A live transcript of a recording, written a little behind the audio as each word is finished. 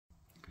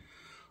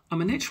I'm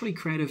a naturally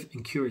creative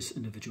and curious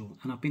individual,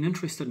 and I've been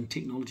interested in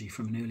technology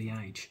from an early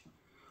age.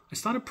 I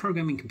started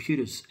programming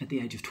computers at the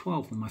age of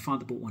 12 when my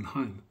father bought one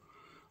home.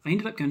 I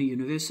ended up going to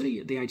university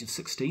at the age of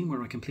 16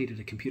 where I completed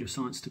a computer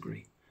science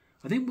degree.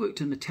 I then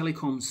worked in the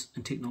telecoms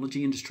and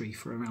technology industry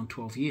for around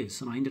 12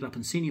 years, and I ended up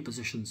in senior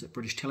positions at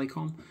British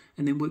Telecom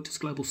and then worked as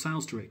global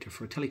sales director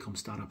for a telecom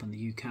startup in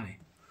the UK.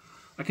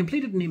 I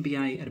completed an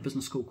MBA at a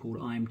business school called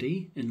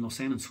IMD in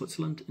Lausanne in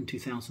Switzerland in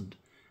 2000,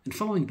 and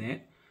following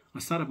that I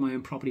started my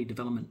own property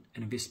development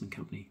and investment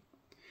company.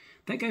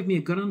 That gave me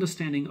a good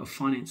understanding of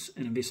finance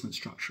and investment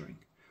structuring.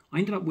 I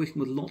ended up working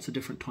with lots of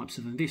different types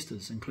of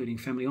investors, including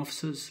family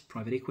offices,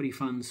 private equity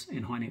funds,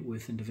 and high net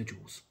worth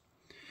individuals.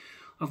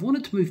 I've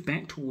wanted to move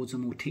back towards a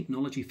more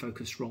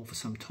technology-focused role for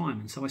some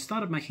time, and so I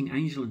started making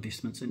angel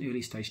investments in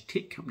early-stage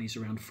tech companies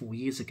around 4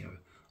 years ago.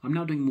 I'm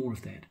now doing more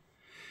of that.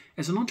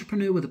 As an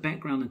entrepreneur with a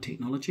background in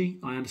technology,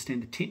 I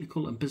understand the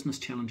technical and business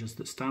challenges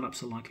that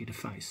startups are likely to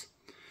face.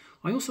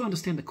 I also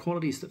understand the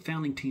qualities that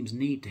founding teams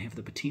need to have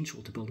the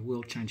potential to build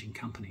world-changing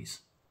companies.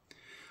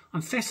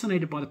 I'm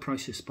fascinated by the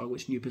process by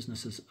which new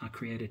businesses are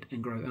created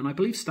and grow, and I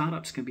believe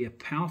startups can be a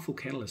powerful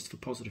catalyst for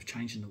positive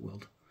change in the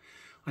world.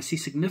 I see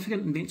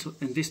significant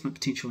investment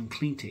potential in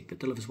clean tech that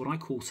delivers what I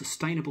call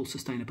sustainable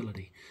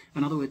sustainability.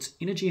 In other words,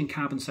 energy and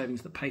carbon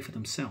savings that pay for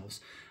themselves,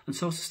 and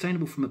so are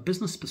sustainable from a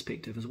business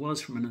perspective as well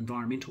as from an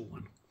environmental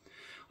one.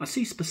 I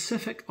see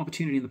specific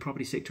opportunity in the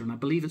property sector, and I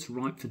believe it's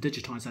ripe for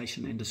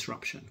digitization and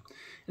disruption.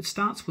 It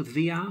starts with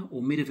VR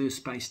or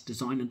metaverse-based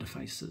design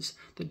interfaces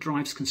that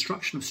drives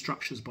construction of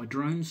structures by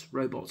drones,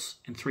 robots,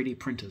 and 3D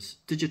printers,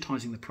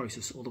 digitizing the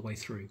process all the way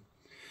through.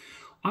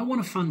 I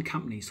want to fund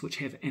companies which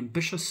have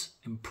ambitious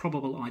and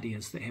probable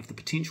ideas that have the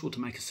potential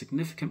to make a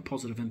significant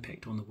positive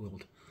impact on the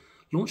world.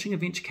 Launching a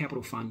venture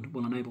capital fund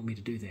will enable me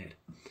to do that.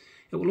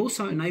 It will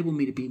also enable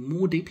me to be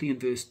more deeply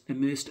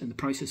immersed in the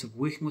process of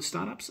working with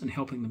startups and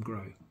helping them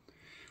grow.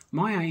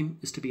 My aim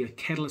is to be a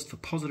catalyst for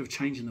positive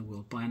change in the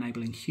world by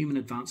enabling human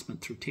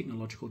advancement through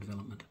technological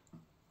development.